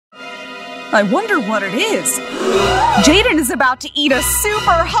I wonder what it is. Jaden is about to eat a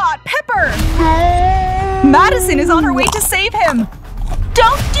super hot pepper. Madison is on her way to save him.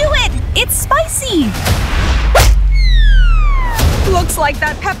 Don't do it! It's spicy! Looks like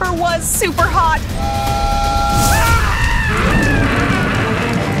that pepper was super hot.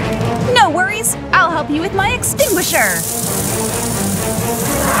 No worries, I'll help you with my extinguisher.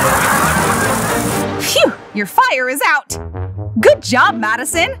 Phew, your fire is out. Good job,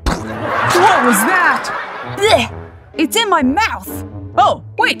 Madison. What was that? Blech, it's in my mouth. Oh,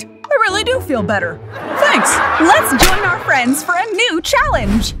 wait, I really do feel better. Thanks. Let's join our friends for a new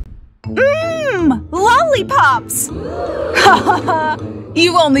challenge. Lollipops. Ha ha ha,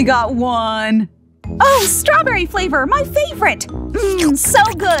 you only got one. Oh, strawberry flavor, my favorite. So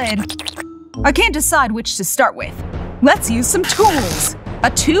good. I can't decide which to start with. Let's use some tools.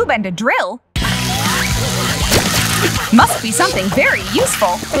 A tube and a drill. Must be something very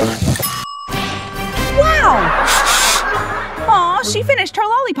useful. Wow! Aw, she finished her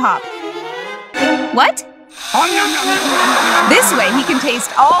lollipop. What? This way he can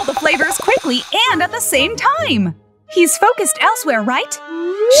taste all the flavors quickly and at the same time. He's focused elsewhere, right?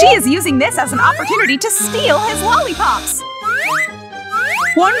 She is using this as an opportunity to steal his lollipops.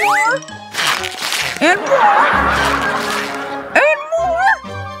 One more. And more. And more.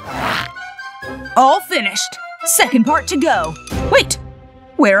 All finished. Second part to go. Wait,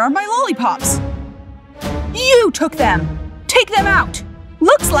 where are my lollipops? You took them. Take them out.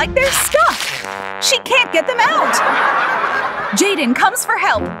 Looks like they're stuck. She can't get them out. Jaden comes for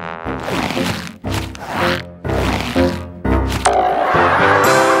help.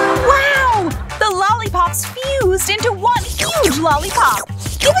 Wow! The lollipops fused into one huge lollipop.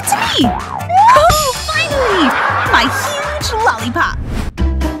 Give it to me. Oh, finally! My huge lollipop.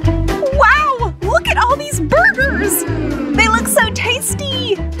 Wow! Look at all these burgers! They look so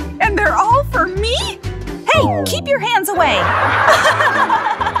tasty! And they're all for me? Hey, keep your hands away!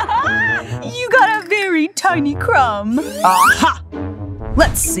 You got a very tiny crumb. Aha!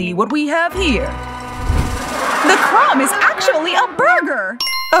 Let's see what we have here. The crumb is actually a burger!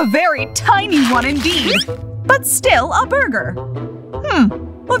 A very tiny one indeed, but still a burger.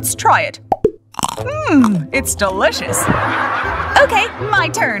 Let's try it. It's delicious. Okay, my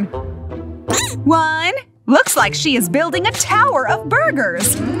turn. One. Looks like she is building a tower of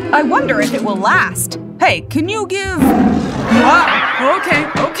burgers. I wonder if it will last. Hey, can you give… Wow,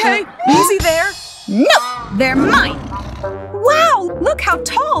 okay. Easy there. No, they're mine. Wow, look how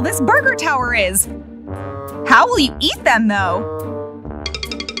tall this burger tower is. How will you eat them, though?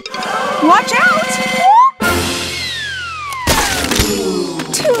 Watch out!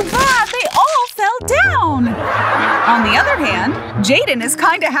 Too bad, they all fell down. On the other hand, Jaden is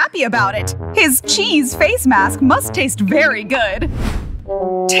kinda happy about it. His cheese face mask must taste very good.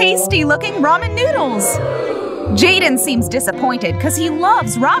 Tasty looking ramen noodles. Jaden seems disappointed because he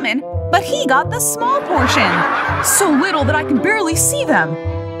loves ramen, but he got the small portion. So little that I can barely see them,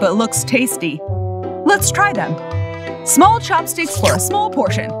 but looks tasty. Let's try them. Small chopsticks for a small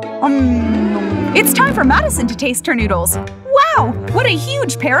portion. It's time for Madison to taste her noodles. Wow, what a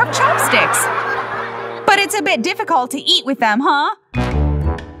huge pair of chopsticks. But it's a bit difficult to eat with them, huh?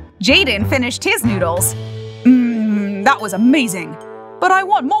 Jaden finished his noodles. That was amazing. But I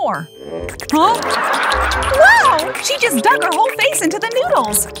want more. Huh? Wow! She just dug her whole face into the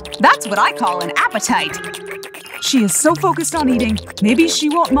noodles. That's what I call an appetite. She is so focused on eating. Maybe she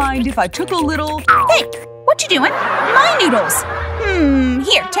won't mind if I took a little… Hey! What you doing? My noodles!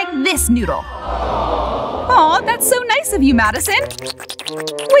 Here, take this noodle. Aw, that's so nice of you, Madison.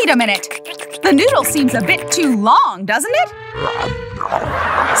 Wait a minute. The noodle seems a bit too long, doesn't it?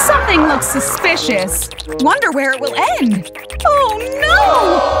 Something looks suspicious. Wonder where it will end. Oh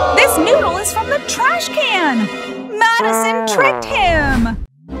no! This noodle is from the trash can! Madison tricked him!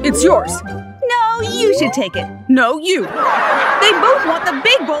 It's yours. No, you should take it. No, you. They both want the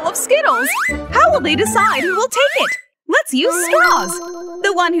big bowl of Skittles. How will they decide who will take it? Let's use straws.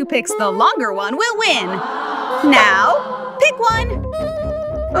 The one who picks the longer one will win. Now, pick one.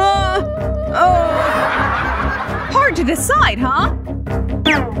 Hard to decide, huh?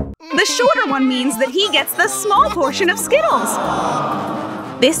 The shorter one means that he gets the small portion of Skittles.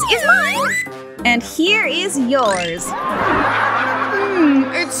 This is mine. And here is yours.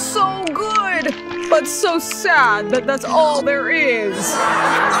 It's so good, but so sad that that's all there is.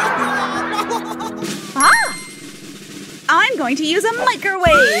 I'm going to use a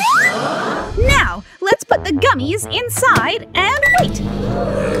microwave. Now, let's put the gummies inside and wait.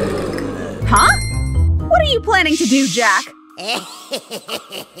 Huh? What are you planning to do, Jack?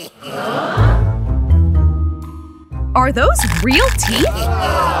 Are those real teeth?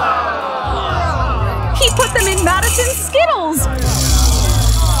 Madison's Skittles!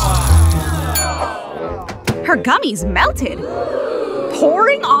 Her gummies melted.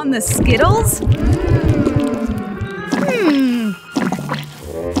 Pouring on the Skittles?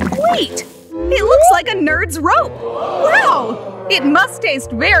 Wait! It looks like a nerd's rope! Wow! It must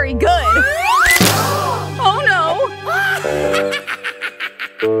taste very good! Oh no!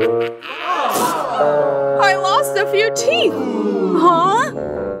 I lost a few teeth! Huh?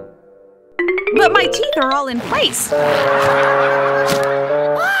 But my teeth are all in place!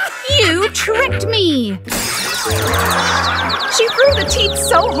 You tricked me! She threw the teeth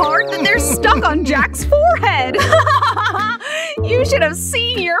so hard that they're stuck on Jack's forehead! You should have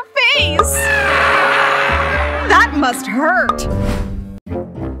seen your face! That must hurt!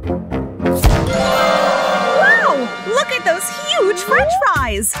 Wow! Look at those huge French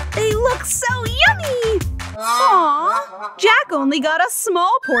fries! They look so yummy! Aww! Jack only got a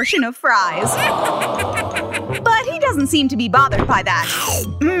small portion of fries. But he doesn't seem to be bothered by that.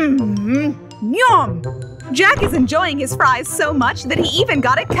 Yum! Jack is enjoying his fries so much that he even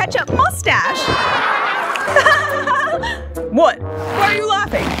got a ketchup mustache. What? Why are you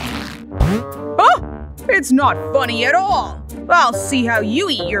laughing? Oh! It's not funny at all. I'll see how you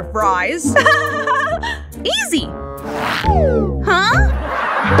eat your fries. Easy! Huh?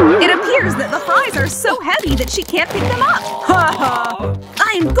 It appears that the fries are so heavy that she can't pick them up.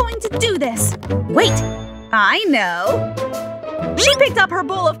 I'm going to do this. Wait, I know. She picked up her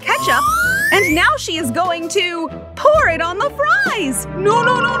bowl of ketchup, and now she is going to pour it on the fries. No,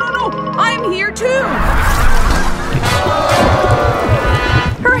 no, no, no, no. I'm here too.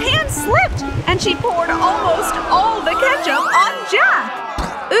 Her hand slipped, and she poured almost all the ketchup on Jack.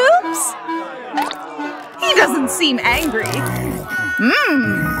 Oops. He doesn't seem angry.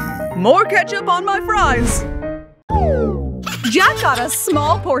 More ketchup on my fries. Jack got a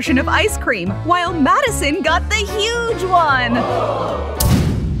small portion of ice cream, while Madison got the huge one.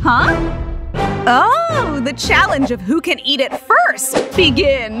 Huh? Oh, the challenge of who can eat it first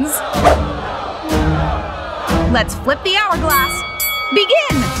begins. Let's flip the hourglass.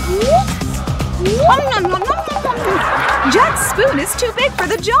 Begin. Jack's spoon is too big for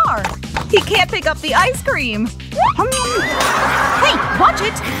the jar. He can't pick up the ice cream. Hey, watch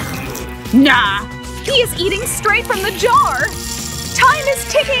it. Nah, he is eating straight from the jar. Time is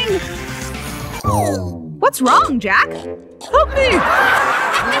ticking. What's wrong, Jack? Help me.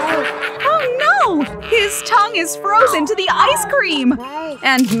 Oh no, his tongue is frozen to the ice cream.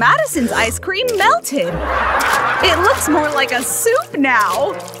 And Madison's ice cream melted. It looks more like a soup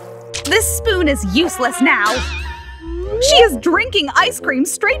now. This spoon is useless now. She is drinking ice cream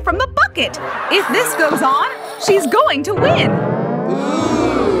straight from the bucket. If this goes on, she's going to win.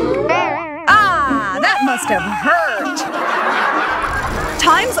 Ah, that must have hurt.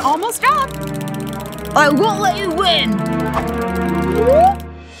 Time's almost up. I won't let you win.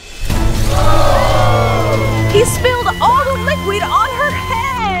 He spilled all the liquid on her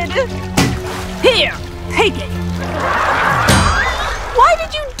head. Here, take it. Why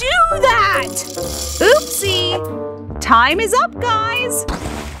did you do that? Oopsie. Time is up, guys!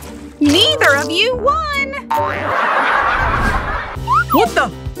 Neither of you won! What the?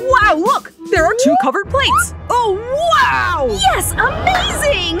 Wow, look! There are 2 covered plates! Oh, wow! Yes,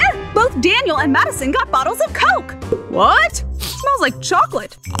 amazing! Both Daniel and Madison got bottles of Coke! What? Smells like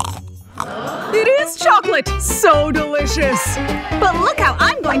chocolate! It is chocolate! So delicious! But look how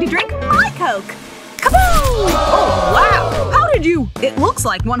I'm going to drink my Coke! Kaboom! Oh, wow! How did you? It looks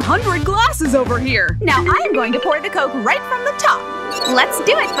like 100 glasses over here. Now I'm going to pour the Coke right from the top. Let's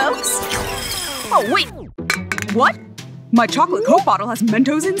do it, folks. Oh, wait. What? My chocolate Coke bottle has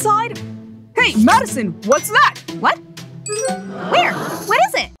Mentos inside? Hey, Madison, what's that? What? Where? What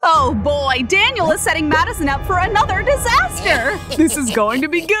is it? Oh boy, Daniel is setting Madison up for another disaster. This is going to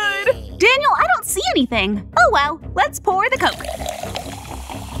be good. Daniel, I don't see anything. Oh well, let's pour the Coke.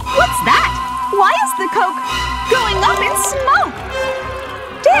 What's that? Why is the Coke going up in smoke?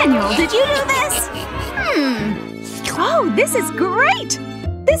 Daniel, did you do this? Oh, this is great!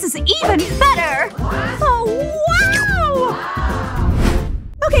 This is even better! Oh, wow!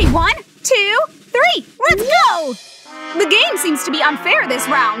 Okay, 1, 2, 3, let's go! The game seems to be unfair this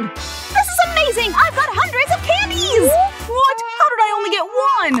round. This is amazing! I've got hundreds of candies! What? How did I only get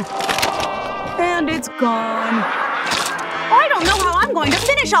 1? And it's gone. I don't know how I'm going to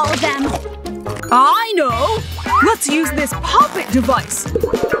finish all of them. I know! Let's use this pop-it device.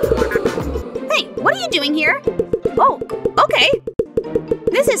 Hey, what are you doing here? Oh, okay.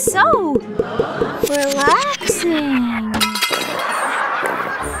 This is so relaxing.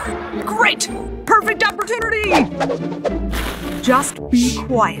 Great! Perfect opportunity! Just be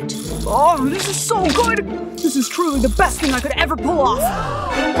quiet. Oh, this is so good! This is truly the best thing I could ever pull off.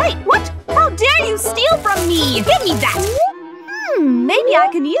 Hey, what? How dare you steal from me? Give me that! Maybe I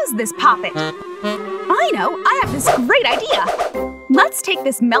can use this poppet. I know, I have this great idea. Let's take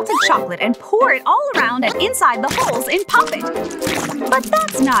this melted chocolate and pour it all around and inside the holes in Poppet. But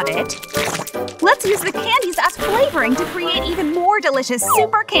that's not it. Let's use the candies as flavoring to create even more delicious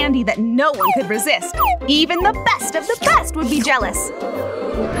super candy that no one could resist. Even the best of the best would be jealous.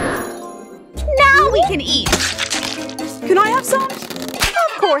 Now we can eat. Can I have some?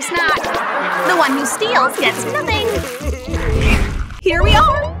 Of course not. The one who steals gets nothing. Here we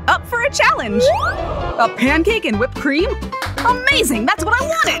are, up for a challenge. A pancake and whipped cream? Amazing, that's what I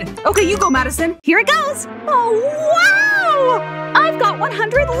wanted. Okay, you go, Madison. Here it goes. Oh, wow! I've got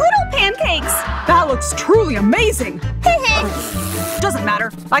 100 little pancakes. That looks truly amazing. Doesn't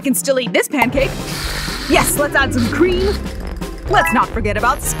matter, I can still eat this pancake. Yes, let's add some cream. Let's not forget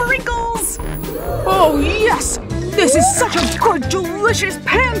about sprinkles. Oh, yes! This is such a good, delicious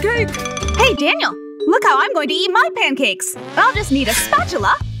pancake. Hey, Daniel. Look how I'm going to eat my pancakes! I'll just need a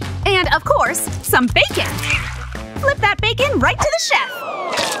spatula and, of course, some bacon. Flip that bacon right to the chef.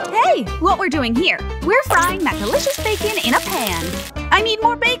 Hey, what we're doing here, we're frying that delicious bacon in a pan. I need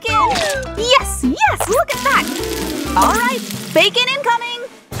more bacon! Yes, yes, look at that! All right, bacon incoming!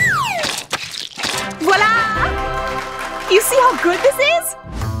 Voila! You see how good this is?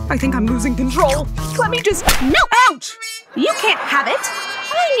 I think I'm losing control. Let me just… No! Ouch! You can't have it!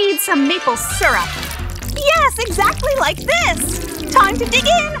 I need some maple syrup. Yes, exactly like this! Time to dig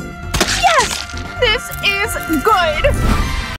in! Yes! This is good!